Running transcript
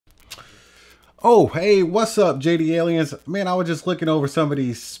Oh, hey, what's up, JD Aliens? Man, I was just looking over some of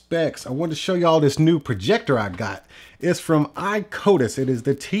these specs. I wanted to show y'all this new projector I got. It's from iCODIS. It is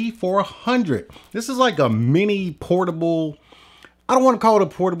the T400. This is like a mini portable, I don't want to call it a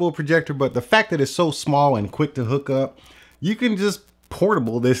portable projector, but the fact that it's so small and quick to hook up, you can just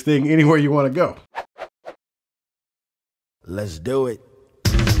portable this thing anywhere you want to go. Let's do it.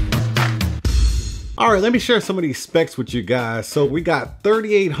 All right, let me share some of these specs with you guys. So we got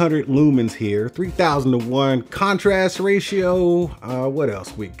 3,800 lumens here, 3,000 to 1 contrast ratio. What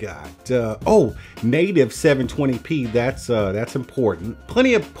else we got? Oh, native 720p. That's important.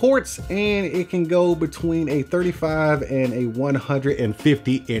 Plenty of ports, and it can go between a 35 and a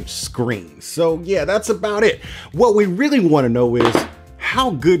 150-inch screen. So yeah, that's about it. What we really want to know is,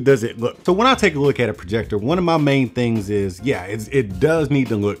 how good does it look? So when I take a look at a projector, one of my main things is, yeah, it does need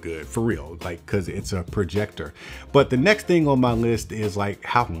to look good, for real, like, cause it's a projector. But the next thing on my list is like,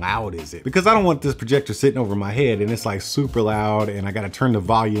 how loud is it? Because I don't want this projector sitting over my head and it's like super loud and I gotta turn the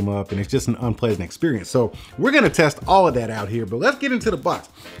volume up and it's just an unpleasant experience. So we're gonna test all of that out here, but let's get into the box.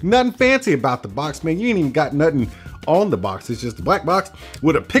 Nothing fancy about the box, man. You ain't even got nothing on the box. It's just a black box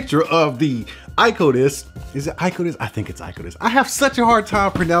with a picture of the iCODIS. Is it iCODIS? I think it's iCODIS. I have such a hard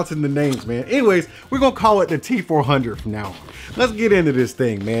time pronouncing the names, man. Anyways, we're gonna call it the T400 from now on. Let's get into this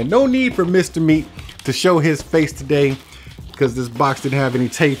thing, man. No need for Mr. Meat to show his face today because this box didn't have any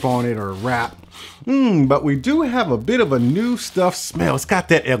tape on it or wrap. But we do have a bit of a new stuff smell. It's got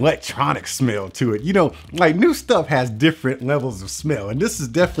that electronic smell to it. You know, like new stuff has different levels of smell. And this is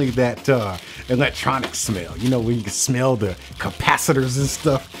definitely that electronic smell. You know, when you can smell the capacitors and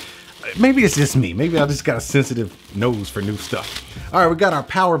stuff. Maybe it's just me. Maybe I just got a sensitive nose for new stuff. All right, we got our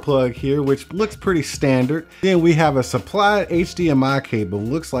power plug here, which looks pretty standard. Then we have a supplied HDMI cable.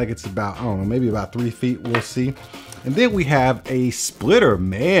 Looks like it's about, I don't know, maybe about 3 feet, we'll see. And then we have a splitter.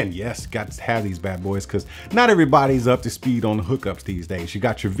 Man, yes, got to have these bad boys because not everybody's up to speed on the hookups these days. You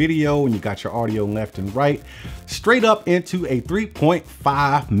got your video and you got your audio left and right, straight up into a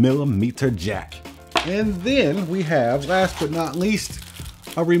 3.5mm jack. And then we have, last but not least,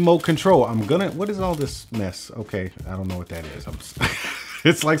 a remote control. What is all this mess? Okay, I don't know what that is.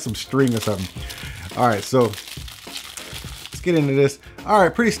 It's like some string or something. All right, so let's get into this. All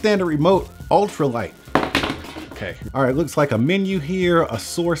right, pretty standard remote, ultralight. Okay. All right, looks like a menu here, a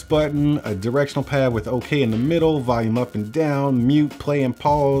source button, a directional pad with OK in the middle, volume up and down, mute, play and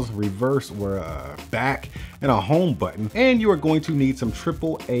pause, reverse or back, and a home button. And you are going to need some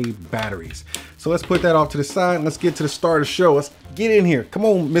AAA batteries. So let's put that off to the side and let's get to the start of the show. Let's get in here. Come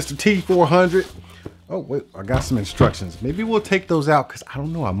on, Mr. T400. Oh, wait, I got some instructions. Maybe we'll take those out because I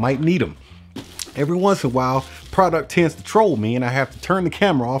don't know, I might need them. Every once in a while, product tends to troll me and I have to turn the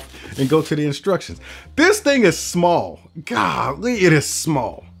camera off and go to the instructions. This thing is small. Golly, it is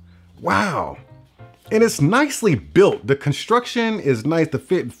small. Wow. And it's nicely built. The construction is nice. The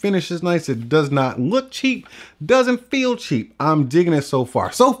fit and finish is nice. It does not look cheap, doesn't feel cheap. I'm digging it so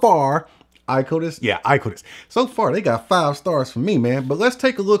far. So far, iCODIS? Yeah, iCODIS. So far, they got 5 stars from me, man. But let's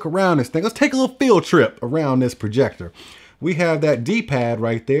take a look around this thing. Let's take a little field trip around this projector. We have that D-pad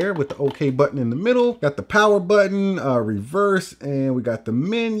right there with the OK button in the middle. Got the power button, reverse, and we got the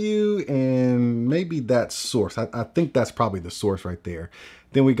menu, and maybe that source. I think that's probably the source right there.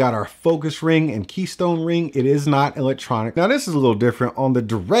 Then we got our focus ring and keystone ring. It is not electronic. Now this is a little different. On the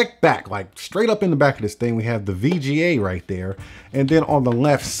direct back, like straight up in the back of this thing, we have the VGA right there. And then on the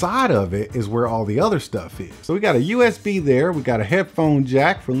left side of it is where all the other stuff is. So we got a USB there. We got a headphone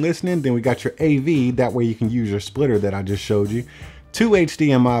jack for listening. Then we got your AV. That way you can use your splitter that I just showed you. 2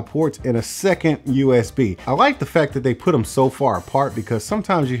 HDMI ports and a second USB. I like the fact that they put them so far apart because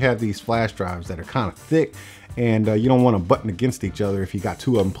sometimes you have these flash drives that are kind of thick and you don't want to button against each other if you got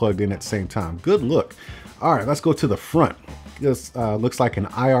 2 of them plugged in at the same time. Good look. All right, let's go to the front. This looks like an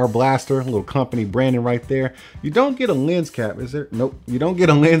IR blaster, a little company branding right there. You don't get a lens cap, is there? Nope, you don't get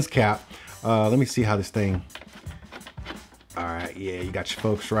a lens cap. Let me see how this thing. All right, yeah, you got your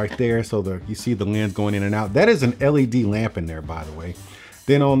focus right there. So you see the lens going in and out. That is an LED lamp in there, by the way.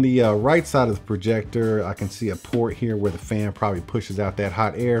 Then on the right side of the projector, I can see a port here where the fan probably pushes out that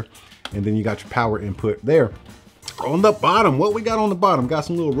hot air. And then you got your power input there. On the bottom, what we got on the bottom? Got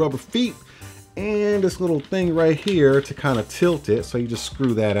some little rubber feet and this little thing right here to kind of tilt it. So you just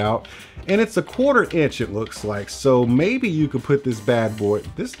screw that out. And it's a 1/4 inch, it looks like. So maybe you could put this bad boy.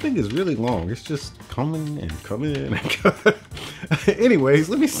 This thing is really long. It's just coming and coming and coming. Anyways,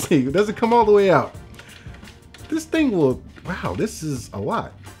 let me see. Does it come all the way out? This thing will, wow, this is a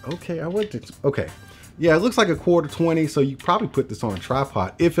lot. Okay, okay. Yeah, it looks like a 1/4 so you probably put this on a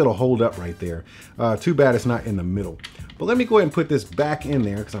tripod if it'll hold up right there. Too bad it's not in the middle. But let me go ahead and put this back in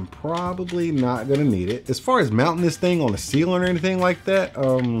there because I'm probably not gonna need it. As far as mounting this thing on the ceiling or anything like that,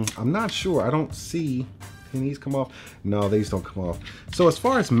 I'm not sure. I don't see. Can these come off? No, these don't come off. So as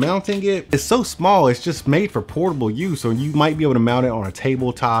far as mounting it, it's so small, it's just made for portable use. So you might be able to mount it on a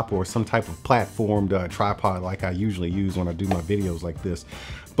tabletop or some type of platformed tripod like I usually use when I do my videos like this.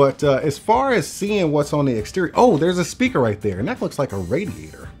 But as far as seeing what's on the exterior, oh, there's a speaker right there, and that looks like a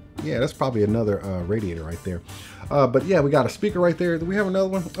radiator. Yeah, that's probably another radiator right there. But yeah, we got a speaker right there. Do we have another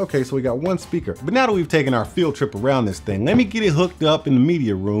one? Okay, so we got one speaker. But now that we've taken our field trip around this thing, let me get it hooked up in the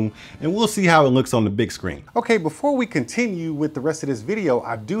media room and we'll see how it looks on the big screen. Okay, before we continue with the rest of this video,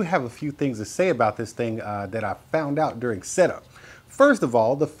 I do have a few things to say about this thing that I found out during setup. First of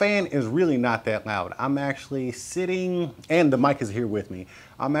all, the fan is really not that loud. I'm actually sitting, and the mic is here with me.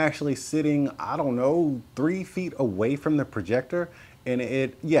 I'm actually sitting, I don't know, 3 feet away from the projector.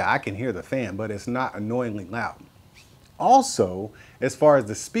 And yeah, I can hear the fan, but it's not annoyingly loud. Also, as far as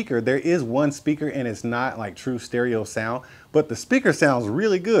the speaker, there is one speaker and it's not like true stereo sound, but the speaker sounds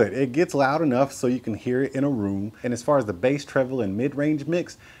really good. It gets loud enough so you can hear it in a room. And as far as the bass, treble, and mid-range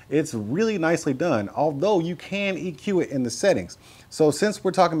mix, it's really nicely done, although you can EQ it in the settings. So since we're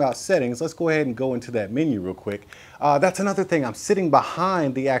talking about settings, let's go ahead and go into that menu real quick. That's another thing. I'm sitting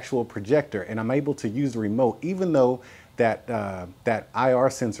behind the actual projector and I'm able to use the remote, even though that IR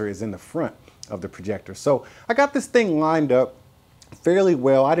sensor is in the front of the projector. So I got this thing lined up fairly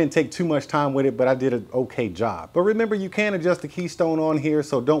well. I didn't take too much time with it, but I did an okay job. But remember, you can adjust the keystone on here,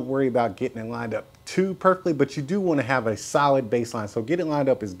 so don't worry about getting it lined up too perfectly, but you do want to have a solid baseline. So get it lined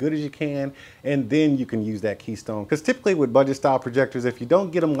up as good as you can, and then you can use that keystone. Because typically with budget style projectors, if you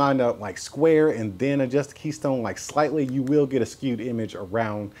don't get them lined up like square and then adjust the keystone like slightly, you will get a skewed image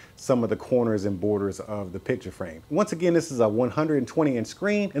around some of the corners and borders of the picture frame. Once again, this is a 120-inch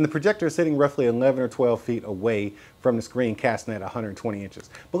screen, and the projector is sitting roughly 11 or 12 feet away from the screen, casting at 120 inches.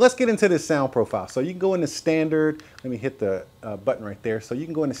 But let's get into this sound profile. So you can go into standard. Let me hit the button right there. So you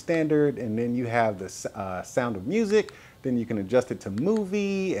can go into standard, and then you have the sound of music. Then you can adjust it to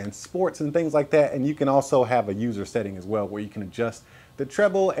movie and sports and things like that. And you can also have a user setting as well, where you can adjust the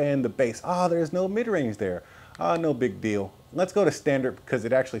treble and the bass. There's no mid-range there. No big deal. Let's go to standard because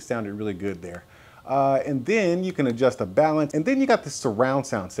it actually sounded really good there. And then you can adjust the balance, and then you got the surround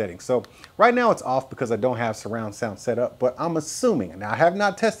sound setting. So right now it's off because I don't have surround sound set up, but I'm assuming, now I have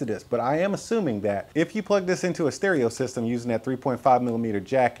not tested this, but I am assuming that if you plug this into a stereo system using that 3.5mm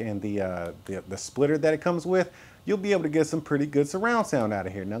jack and the splitter that it comes with, you'll be able to get some pretty good surround sound out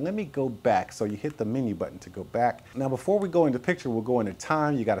of here. Now let me go back. So you hit the menu button to go back. Now before we go into picture, we'll go into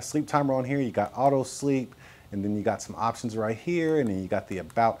time. You got a sleep timer on here, you got auto sleep, and then you got some options right here, and then you got the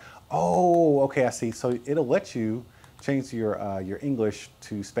about. Oh, okay, I see. So it'll let you change your English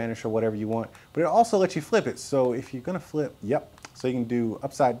to Spanish or whatever you want, but it'll also let you flip it. So if you're gonna flip, yep. So you can do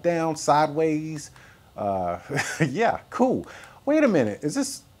upside down, sideways. Yeah, cool. Wait a minute, is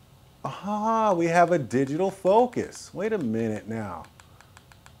this, we have a digital focus. Wait a minute now.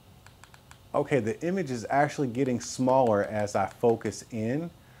 Okay, the image is actually getting smaller as I focus in,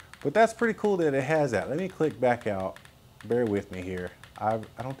 but that's pretty cool that it has that. Let me click back out. Bear with me here. I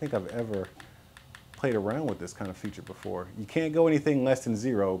don't think I've ever played around with this kind of feature before. You can't go anything less than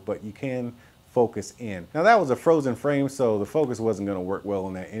 0, but you can focus in. Now that was a frozen frame, so the focus wasn't gonna work well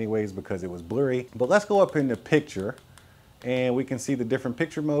on that anyways because it was blurry. But let's go up into picture, and we can see the different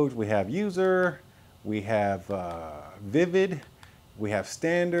picture modes. We have user, we have vivid, we have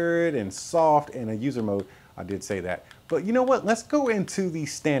standard and soft, and a user mode. I did say that. But you know what? Let's go into the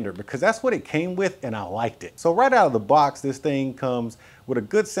standard because that's what it came with and I liked it. So right out of the box, this thing comes with a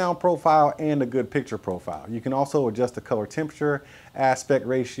good sound profile and a good picture profile. You can also adjust the color temperature, aspect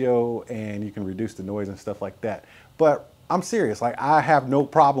ratio, and you can reduce the noise and stuff like that. But I'm serious, like I have no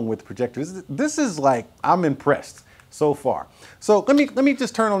problem with the projector. This is like, I'm impressed so far. So let me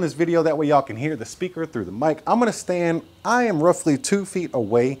just turn on this video, that way y'all can hear the speaker through the mic. I'm gonna stand, I am roughly 2 feet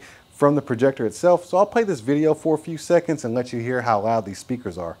away from the projector itself. So I'll play this video for a few seconds and let you hear how loud these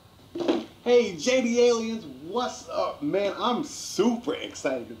speakers are. Hey JD Aliens, what's up, man? I'm super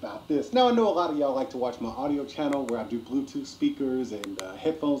excited about this. Now I know a lot of y'all like to watch my audio channel where I do Bluetooth speakers and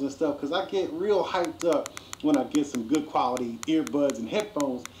headphones and stuff, because I get real hyped up when I get some good quality earbuds and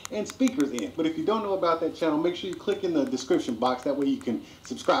headphones and speakers in. But if you don't know about that channel, make sure you click in the description box. That way you can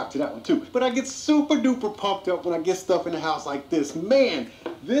subscribe to that one too. But I get super duper pumped up when I get stuff in the house like this. Man,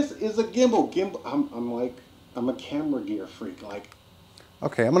 this is a gimbal. I'm a camera gear freak. Like,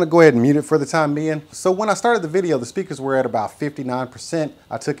 Okay, I'm gonna go ahead and mute it for the time being. So when I started the video, the speakers were at about 59%.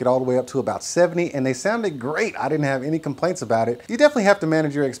 I took it all the way up to about 70 and they sounded great. I didn't have any complaints about it. You definitely have to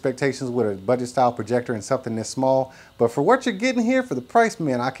manage your expectations with a budget style projector and something this small. But for what you're getting here, for the price,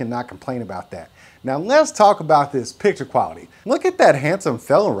 man, I cannot complain about that. Now let's talk about this picture quality. Look at that handsome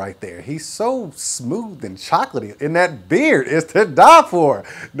fellow right there. He's so smooth and chocolatey, and that beard is to die for.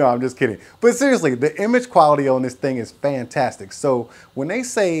 No, I'm just kidding. But seriously, the image quality on this thing is fantastic. So when they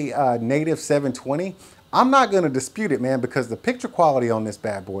say native 720, I'm not gonna dispute it, man, because the picture quality on this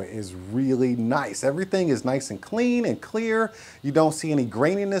bad boy is really nice. Everything is nice and clean and clear. You don't see any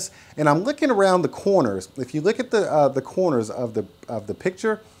graininess. And I'm looking around the corners. If you look at the corners of the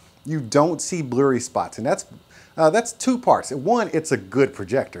picture, you don't see blurry spots, and that's two parts. One, it's a good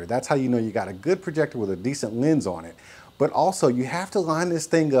projector. That's how you know you got a good projector with a decent lens on it. But also, you have to line this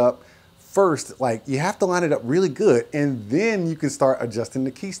thing up first. Like, you have to line it up really good, and then you can start adjusting the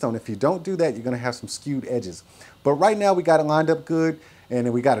keystone. If you don't do that, you're gonna have some skewed edges. But right now, we got it lined up good, and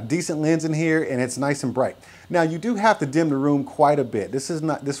then we got a decent lens in here, and it's nice and bright. Now, you do have to dim the room quite a bit.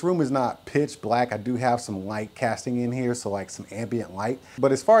 This room is not pitch black. I do have some light casting in here, so like some ambient light.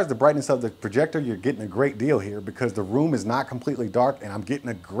 But as far as the brightness of the projector, you're getting a great deal here because the room is not completely dark, and I'm getting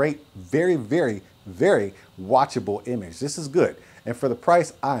a great, very, very, very watchable image. This is good. And for the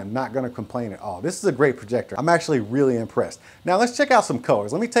price, I am not gonna complain at all. This is a great projector. I'm actually really impressed. Now let's check out some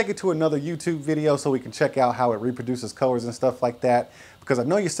colors. Let me take it to another YouTube video so we can check out how it reproduces colors and stuff like that, because I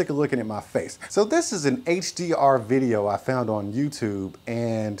know you're sick of looking at my face. So this is an HDR video I found on YouTube,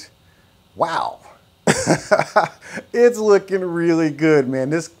 and wow. It's looking really good,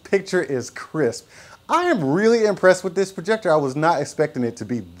 man. This picture is crisp. I am really impressed with this projector. I was not expecting it to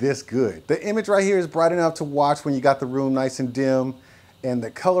be this good. The image right here is bright enough to watch when you got the room nice and dim, and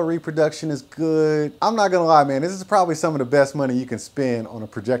the color reproduction is good. I'm not gonna lie, man, this is probably some of the best money you can spend on a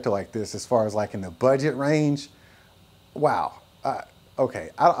projector like this as far as like in the budget range. Wow. Okay,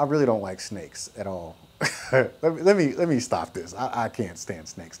 I really don't like snakes at all. let me stop this. I can't stand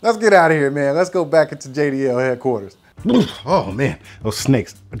snakes. Let's get out of here, man. Let's go back into JDL headquarters. Oh man, those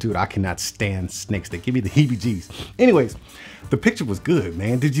snakes. Dude, I cannot stand snakes. They give me the heebie-jeebies. Anyways, the picture was good,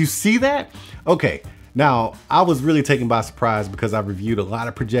 man. Did you see that? Okay, now I was really taken by surprise because I reviewed a lot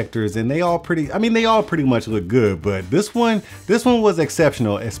of projectors and they all pretty much look good, but this one was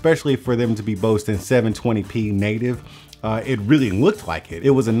exceptional, especially for them to be boasting 720p native. It really looked like it.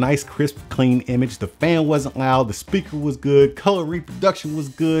 It was a nice, crisp, clean image. The fan wasn't loud, the speaker was good, color reproduction was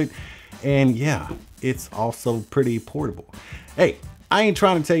good, and yeah, it's also pretty portable. Hey, I ain't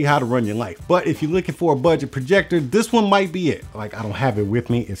trying to tell you how to run your life, but if you're looking for a budget projector, this one might be it. Like, I don't have it with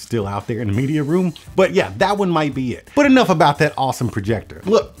me, it's still out there in the media room, but yeah, that one might be it. But enough about that awesome projector.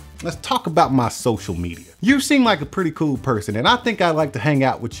 Look, let's talk about my social media. You seem like a pretty cool person, and I think I'd like to hang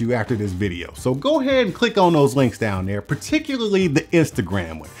out with you after this video. So go ahead and click on those links down there, particularly the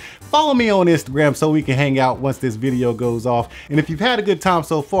Instagram one. Follow me on Instagram so we can hang out once this video goes off. And if you've had a good time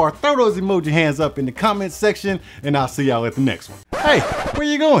so far, throw those emoji hands up in the comments section, and I'll see y'all at the next one. Hey, where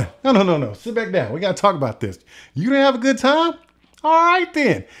you going? No. Sit back down. We gotta talk about this. You didn't have a good time? All right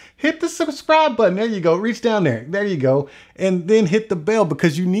then, hit the subscribe button. There you go, reach down there. There you go. And then hit the bell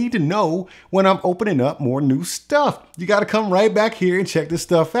because you need to know when I'm opening up more new stuff. You gotta come right back here and check this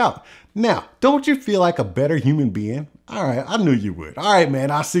stuff out. Now, don't you feel like a better human being? All right, I knew you would. All right, man,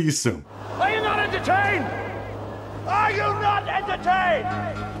 I'll see you soon. Are you not entertained? Are you not entertained?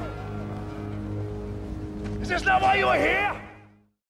 Is this not why you are here?